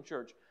up in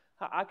church.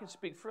 I can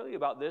speak freely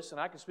about this, and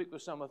I can speak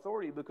with some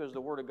authority because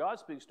the Word of God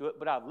speaks to it,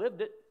 but I've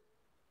lived it.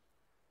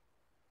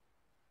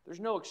 There's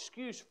no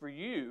excuse for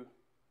you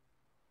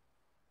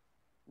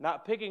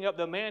not picking up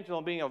the mantle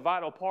and being a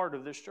vital part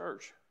of this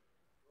church.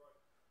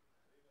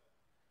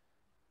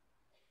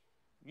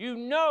 You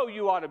know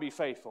you ought to be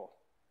faithful.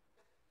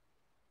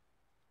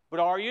 But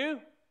are you?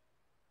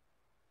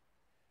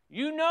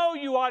 You know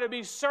you ought to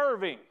be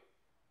serving.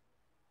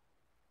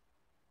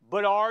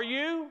 But are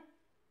you?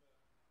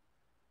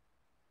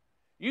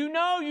 You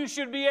know you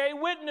should be a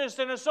witness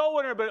and a soul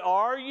winner, but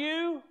are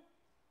you?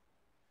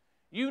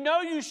 You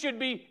know you should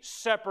be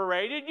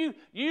separated.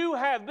 You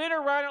have been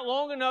around it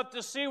long enough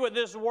to see what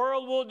this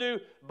world will do,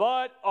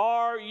 but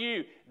are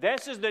you?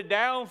 This is the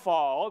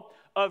downfall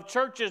of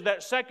churches,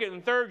 that second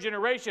and third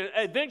generation.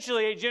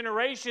 Eventually a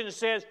generation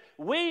says,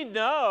 we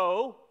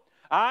know,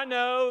 I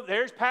know,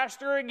 there's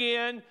pastor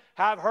again.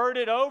 I've heard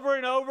it over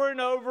and over and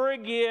over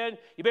again.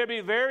 You better be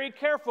very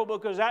careful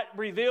because that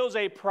reveals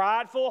a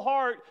prideful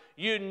heart.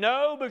 You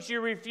know, but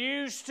you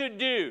refuse to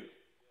do.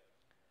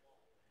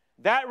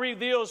 That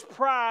reveals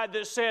pride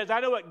that says, I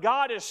know what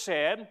God has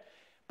said,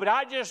 but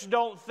I just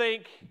don't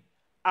think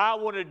I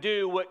want to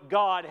do what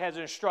God has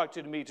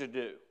instructed me to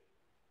do.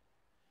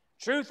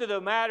 Truth of the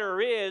matter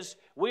is,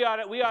 we ought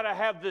to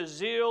have the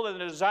zeal and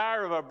the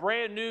desire of a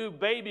brand new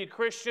baby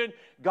Christian.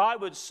 God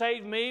would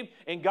save me,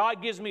 and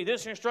God gives me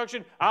this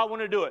instruction. I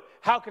want to do it.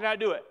 How can I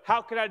do it?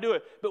 How can I do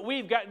it? But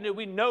we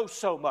know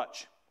so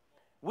much.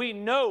 We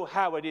know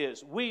how it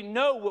is. We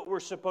know what we're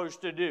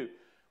supposed to do.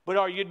 But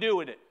are you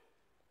doing it?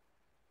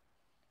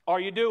 Are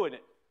you doing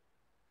it?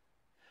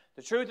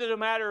 The truth of the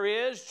matter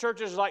is,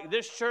 churches like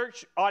this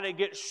church ought to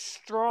get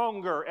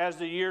stronger as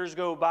the years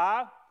go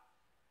by.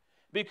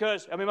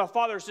 Because, my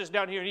father sits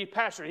down here and he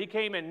pastored. He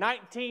came in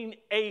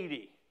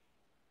 1980.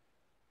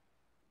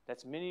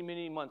 That's many,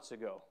 many months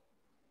ago.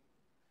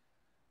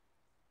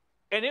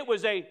 And it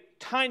was a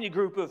tiny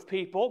group of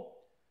people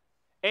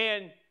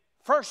and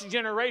first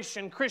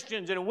generation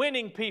Christians and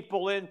winning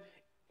people.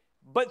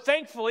 But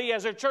thankfully,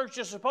 as a church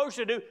is supposed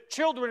to do,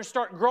 children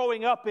start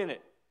growing up in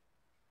it.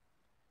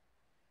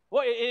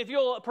 Well, if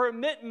you'll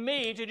permit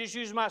me to just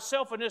use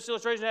myself in this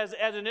illustration as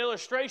an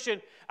illustration,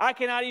 I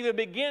cannot even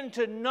begin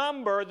to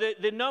number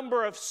the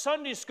number of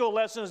Sunday school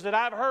lessons that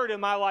I've heard in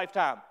my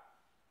lifetime.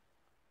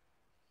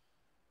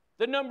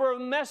 The number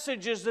of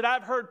messages that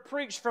I've heard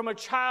preached from a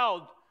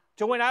child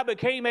to when I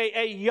became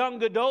a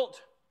young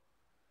adult.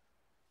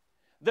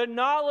 The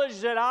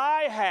knowledge that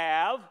I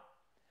have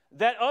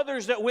that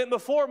others that went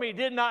before me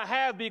did not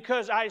have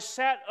because I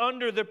sat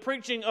under the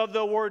preaching of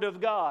the Word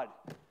of God.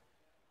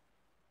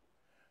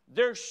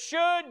 There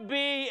should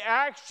be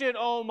action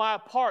on my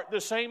part.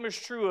 The same is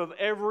true of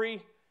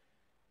every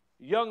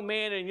young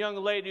man and young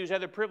lady who's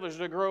had the privilege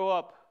to grow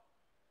up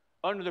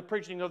under the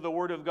preaching of the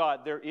Word of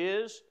God. There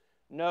is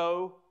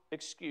no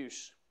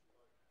excuse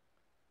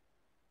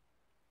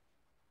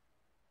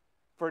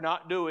for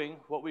not doing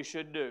what we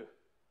should do.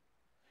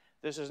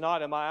 This is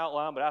not in my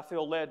outline, but I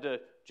feel led to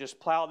just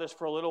plow this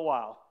for a little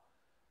while.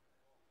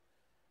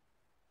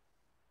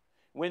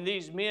 When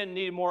these men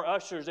need more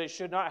ushers, they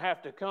should not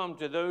have to come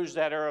to those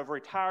that are of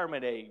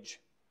retirement age.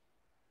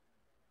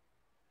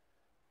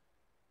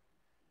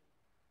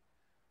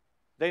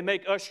 They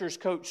make ushers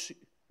coats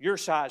your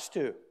size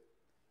too.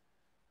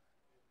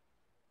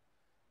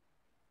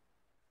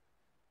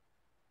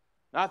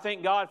 And I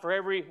thank God for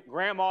every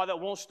grandma that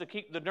wants to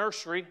keep the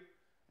nursery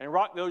and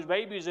rock those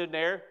babies in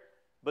there,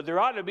 but there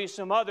ought to be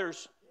some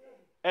others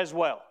as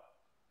well.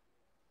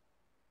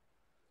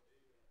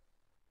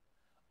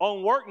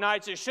 On work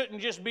nights, it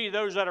shouldn't just be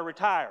those that are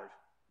retired.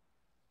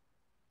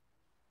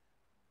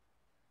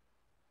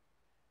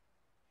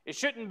 It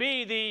shouldn't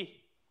be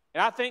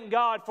and I thank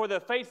God for the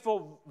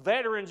faithful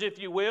veterans, if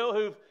you will,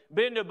 who've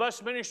been to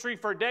bus ministry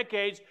for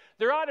decades.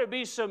 There ought to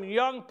be some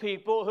young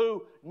people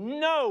who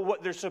know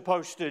what they're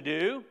supposed to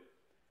do.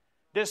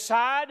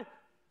 Decide,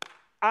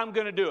 I'm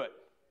going to do it.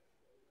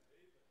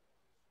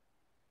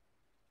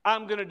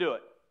 I'm going to do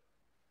it.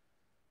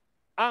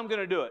 I'm going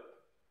to do it.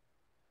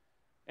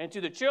 And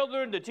to the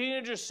children, the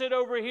teenagers sit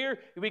over here,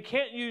 we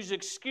can't use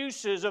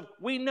excuses of,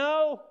 we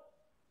know.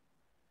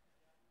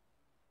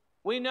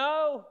 We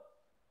know.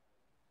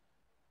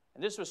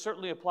 And this would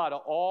certainly apply to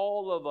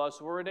all of us.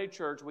 We're in a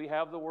church. We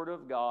have the Word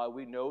of God.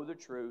 We know the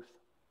truth.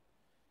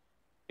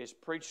 It's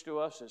preached to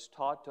us. It's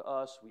taught to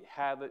us. We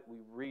have it. We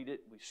read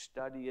it. We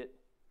study it.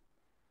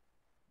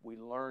 We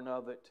learn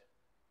of it.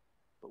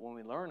 But when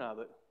we learn of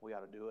it, we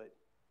ought to do it.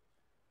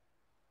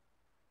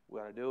 We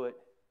ought to do it.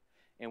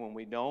 And when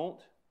we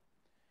don't,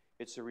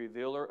 it's a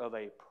revealer of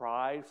a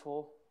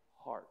prideful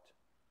heart.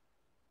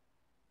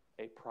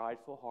 A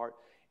prideful heart.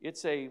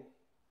 It's a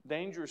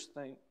dangerous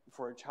thing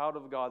for a child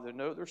of God to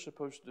know they're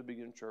supposed to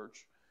be in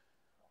church,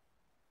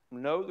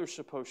 know they're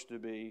supposed to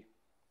be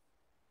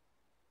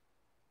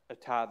a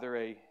tither,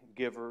 a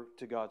giver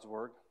to God's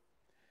work.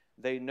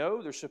 They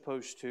know they're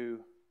supposed to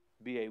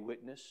be a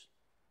witness,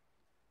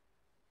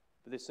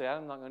 but they say,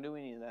 I'm not going to do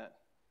any of that.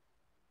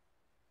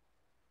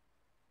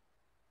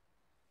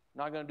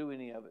 Not going to do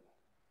any of it.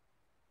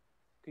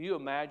 Can you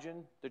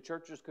imagine? The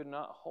churches could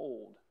not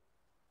hold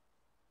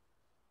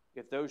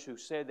if those who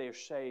said they are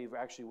saved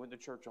actually went to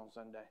church on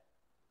Sunday.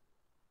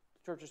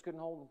 The churches couldn't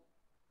hold them.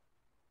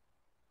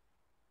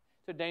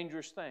 It's a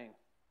dangerous thing.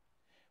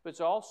 But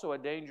it's also a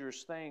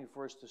dangerous thing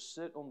for us to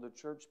sit on the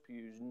church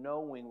pews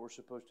knowing we're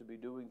supposed to be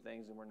doing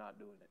things and we're not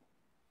doing it.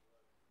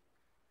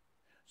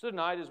 So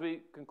tonight, as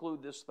we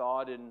conclude this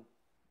thought and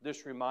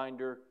this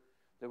reminder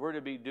that we're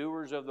to be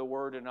doers of the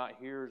word and not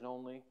hearers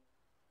only,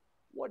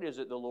 what is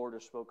it the Lord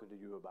has spoken to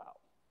you about?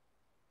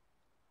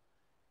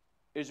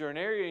 Is there an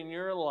area in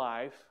your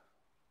life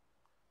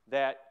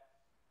that,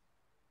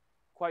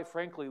 quite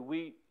frankly,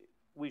 we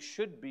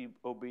should be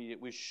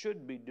obedient, we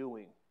should be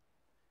doing?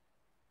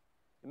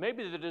 And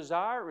maybe the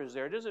desire is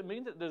there. It doesn't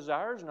mean that the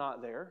desire is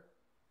not there.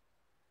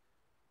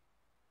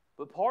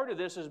 But part of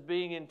this is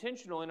being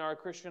intentional in our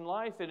Christian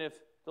life, and if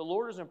the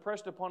Lord has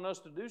impressed upon us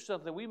to do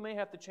something, we may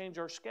have to change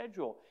our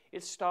schedule.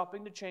 It's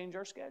stopping to change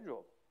our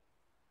schedule.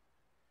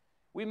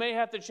 We may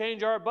have to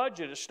change our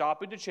budget. It's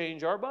stopping to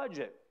change our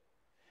budget.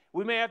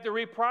 We may have to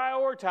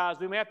reprioritize.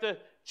 We may have to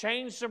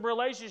change some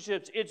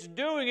relationships. It's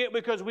doing it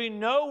because we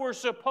know we're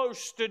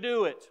supposed to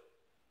do it.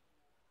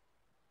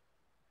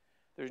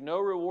 There's no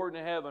reward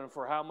in heaven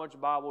for how much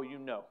Bible you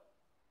know,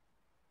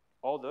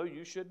 although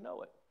you should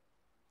know it.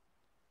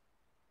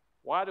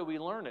 Why do we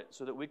learn it?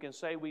 So that we can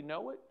say we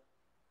know it?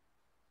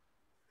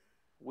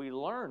 We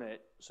learn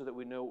it so that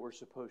we know what we're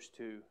supposed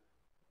to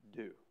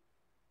do.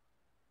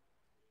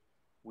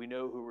 We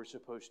know who we're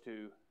supposed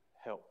to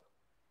help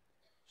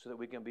so that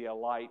we can be a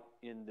light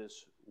in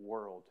this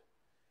world.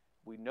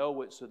 We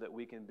know it so that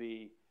we can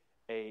be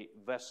a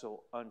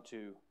vessel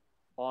unto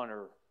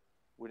honor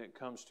when it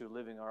comes to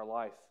living our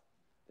life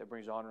that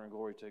brings honor and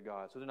glory to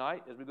God. So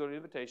tonight, as we go to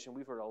invitation,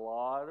 we've heard a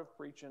lot of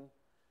preaching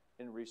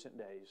in recent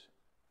days.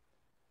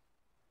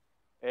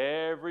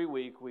 Every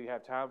week we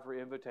have time for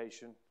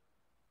invitation.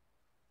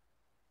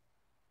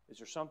 Is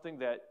there something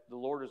that the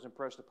Lord has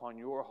impressed upon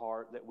your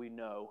heart that we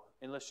know?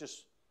 And let's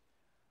just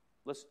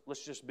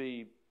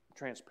be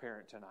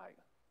transparent tonight.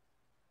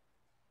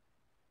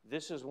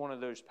 This is one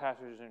of those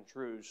passages and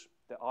truths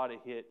that ought to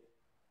hit,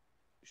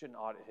 shouldn't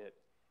ought to hit,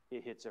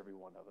 it hits every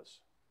one of us.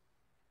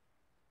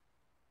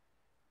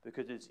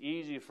 Because it's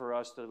easy for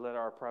us to let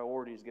our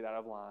priorities get out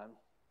of line.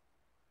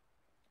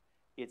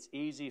 It's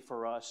easy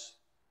for us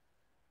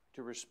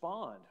to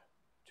respond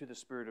to the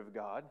Spirit of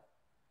God.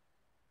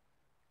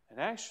 And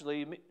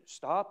actually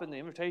stop in the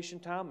invitation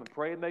time and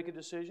pray and make a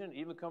decision,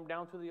 even come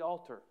down to the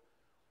altar.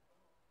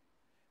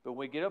 But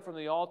when we get up from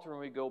the altar and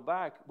we go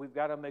back, we've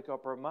got to make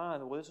up our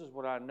mind, well, this is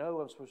what I know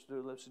I'm supposed to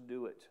do. Let's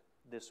do it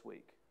this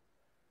week.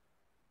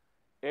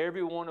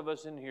 Every one of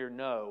us in here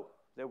know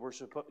that we're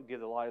supposed to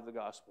give the light of the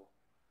gospel.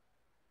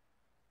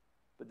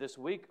 But this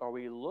week, are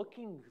we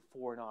looking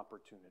for an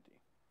opportunity?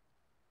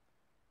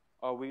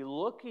 Are we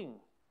looking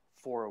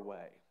for a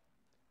way?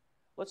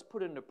 Let's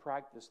put into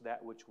practice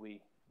that which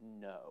we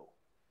know.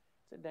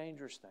 It's a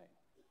dangerous thing.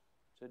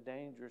 It's a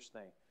dangerous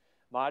thing.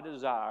 My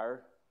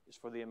desire is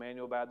for the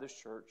Emmanuel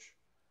Baptist Church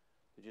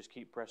to just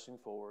keep pressing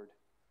forward,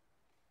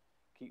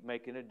 keep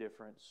making a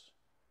difference,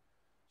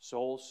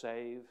 souls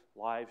saved,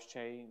 lives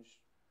changed,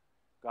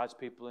 God's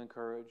people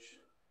encouraged,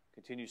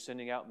 continue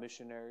sending out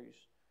missionaries,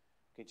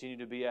 continue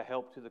to be a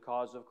help to the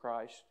cause of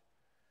Christ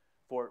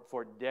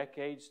for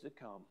decades to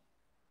come.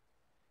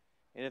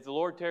 And if the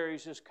Lord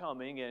tarries His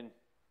coming and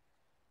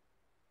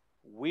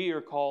we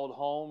are called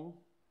home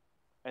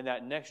and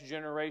that next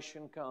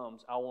generation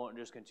comes, I want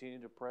to just continue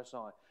to press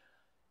on.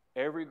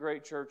 Every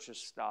great church has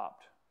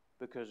stopped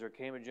because there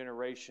came a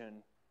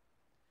generation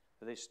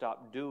that they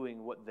stopped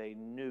doing what they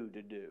knew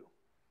to do.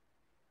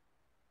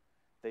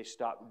 They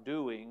stopped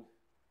doing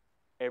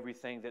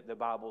everything that the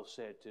Bible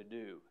said to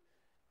do.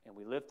 And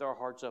we lift our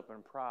hearts up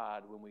in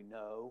pride when we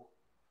know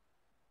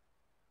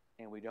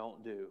and we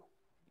don't do.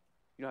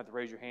 You don't have to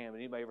raise your hand, but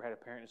anybody ever had a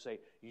parent say,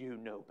 you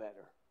know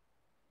better?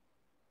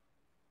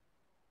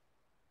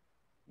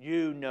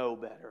 You know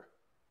better.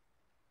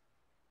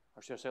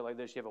 Or should I say it like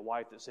this? You have a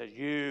wife that says,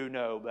 you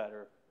know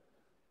better.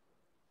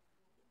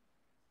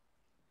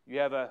 You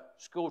have a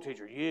school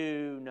teacher,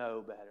 you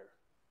know better.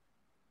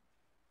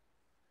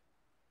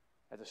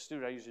 As a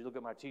student, I usually look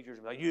at my teachers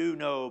and be like, you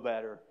know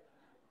better.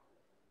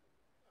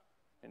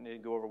 And it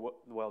didn't go over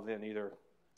well then either.